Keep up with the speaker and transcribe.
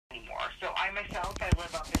myself, I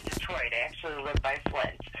live up in Detroit. I actually live by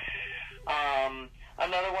Flint.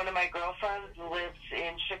 Another one of my girlfriends lives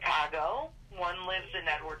in Chicago. One lives in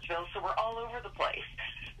Edwardsville, so we're all over the place.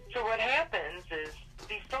 So what happens is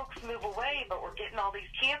these folks move away, but we're getting all these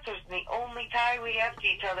cancers, and the only tie we have to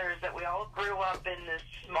each other is that we all grew up in this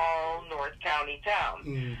small North County town.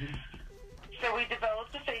 Mm-hmm. So we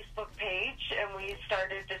developed a Facebook page, and we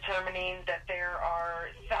started determining that there are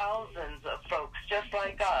thousands of folks just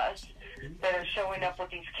like us that are showing up with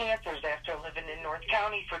these cancers after living in North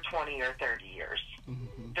County for 20 or 30 years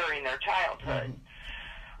during their childhood.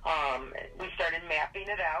 We started mapping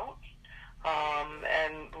it out,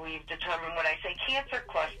 and we've determined when I say cancer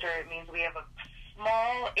cluster, it means we have a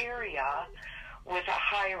small area with a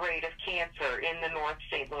high rate of cancer in the North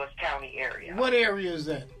St. Louis County area. What area is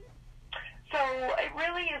that? So it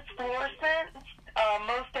really is Florissant,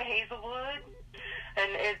 most of Hazelwood,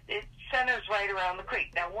 and it centers right around the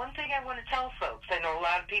creek. Now, one thing I want to tell folks, I know a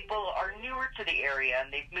lot of people are newer to the area,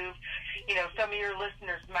 and they've moved, some of your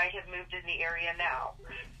listeners might have moved in the area now.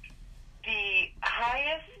 The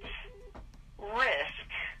highest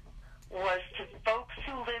risk was to folks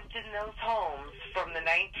who lived in those homes from the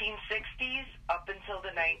 1960s up until the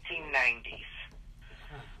 1990s.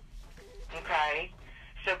 Okay?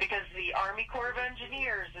 So because the Army Corps of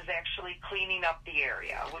Engineers is actually cleaning up the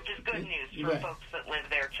area, which is good news for folks that live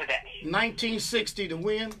there today. 1960 to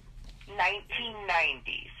when?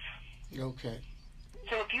 1990s. Okay.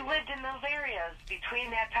 So if you lived in those areas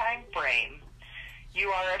between that time frame, you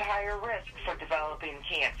are at higher risk for developing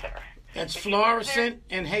cancer. That's Florissant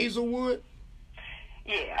and Hazelwood?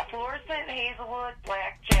 Yeah, Florissant, Hazelwood,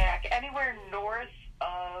 Blackjack, anywhere north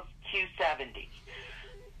of 270.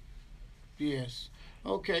 Yes.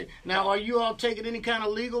 Okay. Now, are you all taking any kind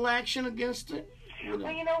of legal action against it?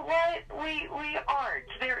 Well, you know what? We aren't.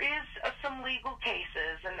 There is some legal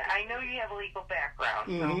cases, and I know you have a legal background,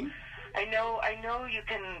 so I know you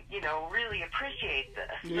can, really appreciate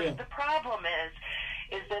this. Yeah. The problem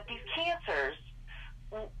is that these cancers,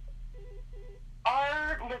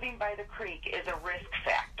 our living by the creek is a risk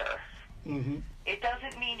factor. It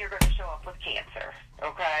doesn't mean you're going to show up with cancer,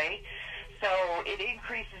 okay? So it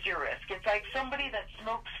increases your risk. It's like somebody that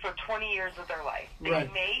smokes for 20 years of their life. They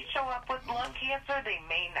may show up with lung cancer, they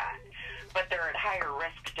may not, but they're at higher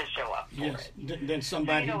risk to show up for it. Than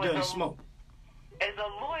somebody who doesn't smoke. As a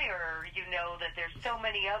lawyer, you know that there's so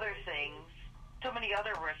many other things, so many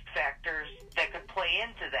other risk factors that could play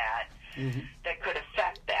into that, that could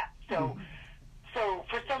affect that. So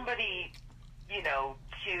for somebody, to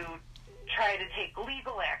try to take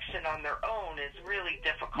legal action on their own is really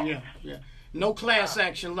difficult. Yeah. No class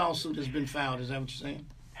action lawsuit has been filed, is that what you're saying?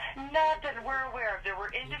 Not that we're aware of. There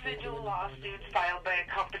were individual lawsuits filed by a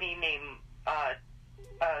company named, a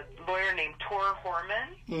lawyer named Tor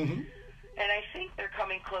Horman, and I think they're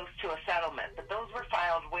coming close to a settlement, but those were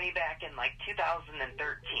filed way back in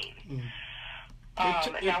 2013.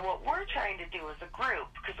 Now, what we're trying to do as a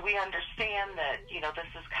group, because we understand that,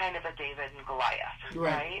 this is kind of a David and Goliath,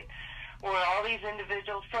 right? Where all these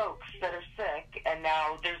individual folks that are sick, and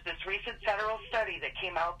now there's this recent federal study that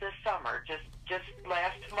came out this summer, just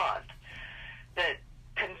last month, that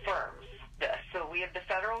confirms this. So we have the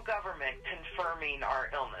federal government confirming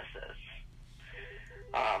our illnesses.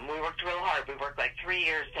 We worked real hard. We worked like 3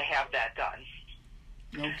 years to have that done.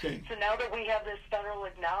 Okay. So now that we have this federal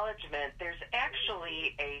acknowledgement, there's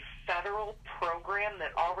actually a federal program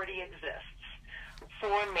that already exists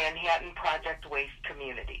for Manhattan Project Waste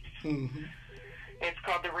communities. It's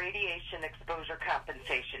called the Radiation Exposure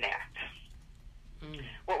Compensation Act.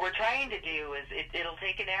 What we're trying to do is it'll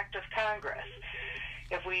take an act of Congress.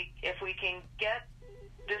 If we can get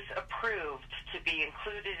this approved to be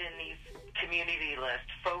included in these community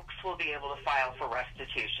lists, folks will be able to file for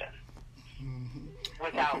restitution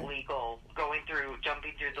without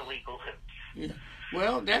jumping through the legal hoops. Yeah.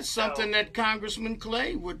 Well, that's something that Congressman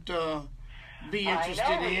Clay would be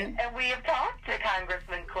interested in. And we have talked to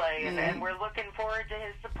Congressman Clay, and we're looking forward to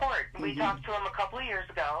his support. We talked to him a couple of years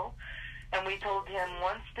ago, and we told him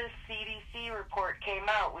once this CDC report came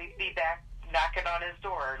out, we'd be back knocking on his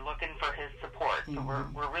door looking for his support. So we're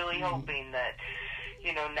really hoping that,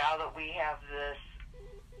 now that we have this,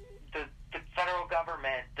 the federal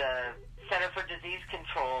government, the Center for Disease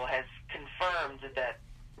Control has confirmed that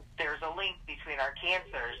there's a link between our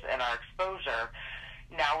cancers and our exposure.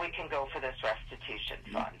 Now we can go for this restitution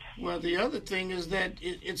fund. Well, the other thing is that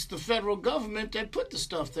it's the federal government that put the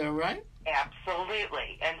stuff there, right?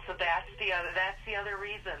 Absolutely. And so that's the other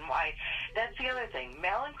reason why. That's the other thing.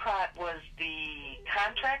 Mallinckrodt was the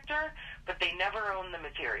contractor, but they never owned the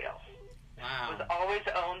material. Wow. It was always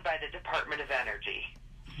owned by the Department of Energy.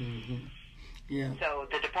 Yeah. So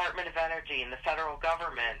the Department of Energy and the federal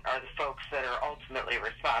government are the folks that are ultimately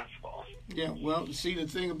responsible. Yeah, well, see, the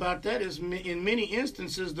thing about that is in many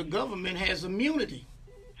instances the government has immunity.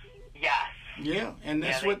 Yes. Yeah, and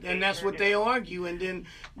that's what they argue, and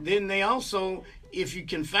then they also, if you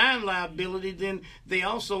can find liability, then they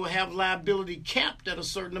also have liability capped at a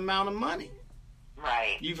certain amount of money.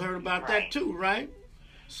 Right. You've heard about that too, right?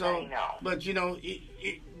 So, I know. But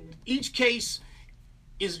each case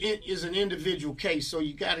is an individual case, so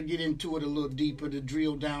you got to get into it a little deeper to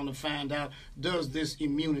drill down to find out, does this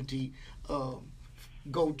immunity go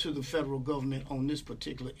to the federal government on this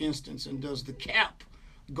particular instance, and does the cap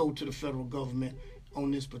go to the federal government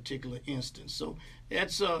on this particular instance? So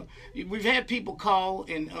that's we've had people call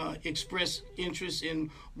and express interest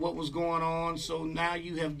in what was going on, so now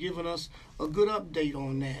you have given us a good update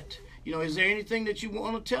on that. Is there anything that you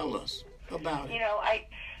want to tell us about it?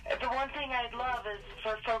 The one thing I'd love is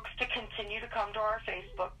for folks to continue to come to our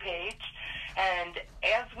Facebook page, and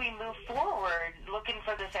as we move forward, looking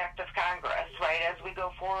for this act of Congress, right, as we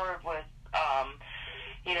go forward with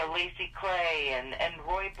Lacey Clay and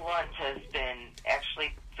Roy Blunt has been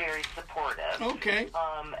actually very supportive. Okay.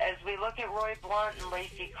 As we look at Roy Blunt and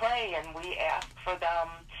Lacey Clay and we ask for them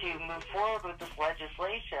to move forward with this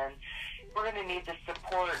legislation, we're going to need the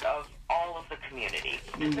support of all of the community.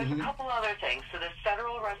 Mm-hmm. There's a couple other things. So the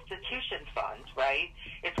Federal Restitution Fund, right?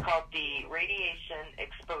 It's called the Radiation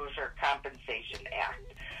Exposure Compensation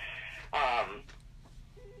Act.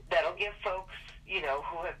 That'll give folks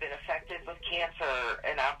who have been affected with cancer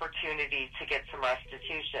an opportunity to get some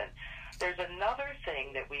restitution. There's another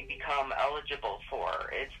thing that we become eligible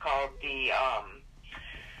for. It's called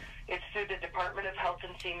it's through the Department of Health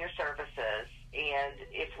and Senior Services, and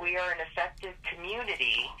if we are an affected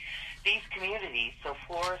community, these communities, so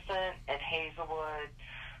Florissant and Hazelwood,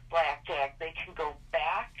 Blackjack, they can go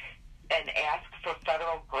back and ask for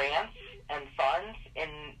federal grants and funds,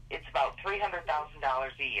 and it's about $300,000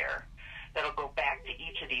 a year that'll go back to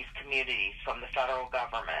each of these communities from the federal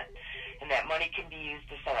government. And that money can be used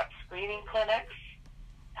to set up screening clinics,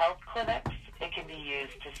 health clinics. It can be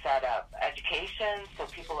used to set up education so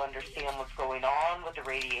people understand what's going on with the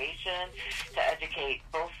radiation, to educate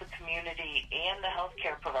both the community and the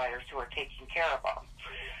healthcare providers who are taking care of them.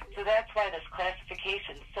 So that's why this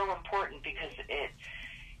classification is so important, because it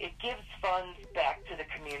gives funds back to the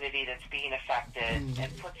community that's being affected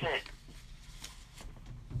and puts it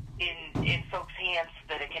in folks' hands so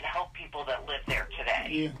that it can help people that live there today.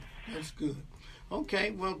 Yeah, that's good.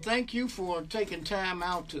 Okay, well, thank you for taking time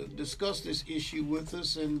out to discuss this issue with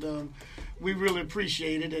us, and we really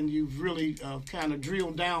appreciate it, and you've really kind of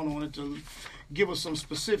drilled down on it to give us some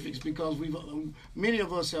specifics, because many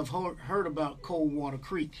of us have heard about Coldwater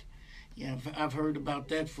Creek. Yeah, I've heard about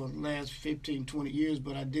that for the last 15, 20 years,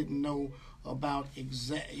 but I didn't know about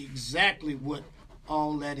exactly what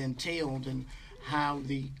all that entailed and how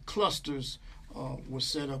the clusters were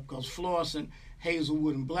set up, because Florissant,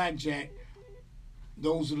 Hazelwood, and Blackjack,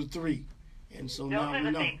 those are the three. And so now we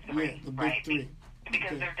know. Yeah, the big three.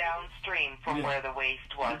 Because they're downstream from where the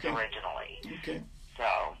waste was originally. Okay.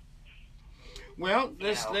 So. Well,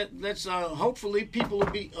 let's hopefully people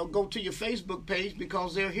will go to your Facebook page,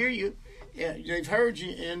 because they'll hear you. Yeah, they've heard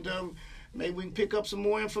you, and maybe we can pick up some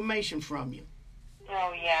more information from you.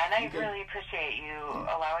 Oh, yeah, and I really appreciate you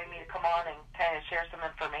allowing me to come on and kind of share some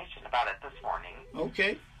information about it this morning.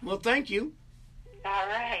 Okay. Well, thank you. All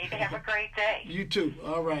right. Have a great day. You too.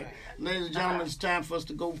 All right. Ladies and gentlemen, it's time for us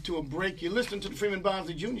to go to a break. You're listening to the Freeman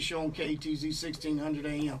Bosley Jr Show on KTZ 1600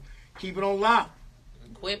 AM. Keep it on lock.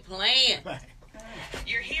 Quit playing. Bye.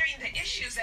 You're hearing the issues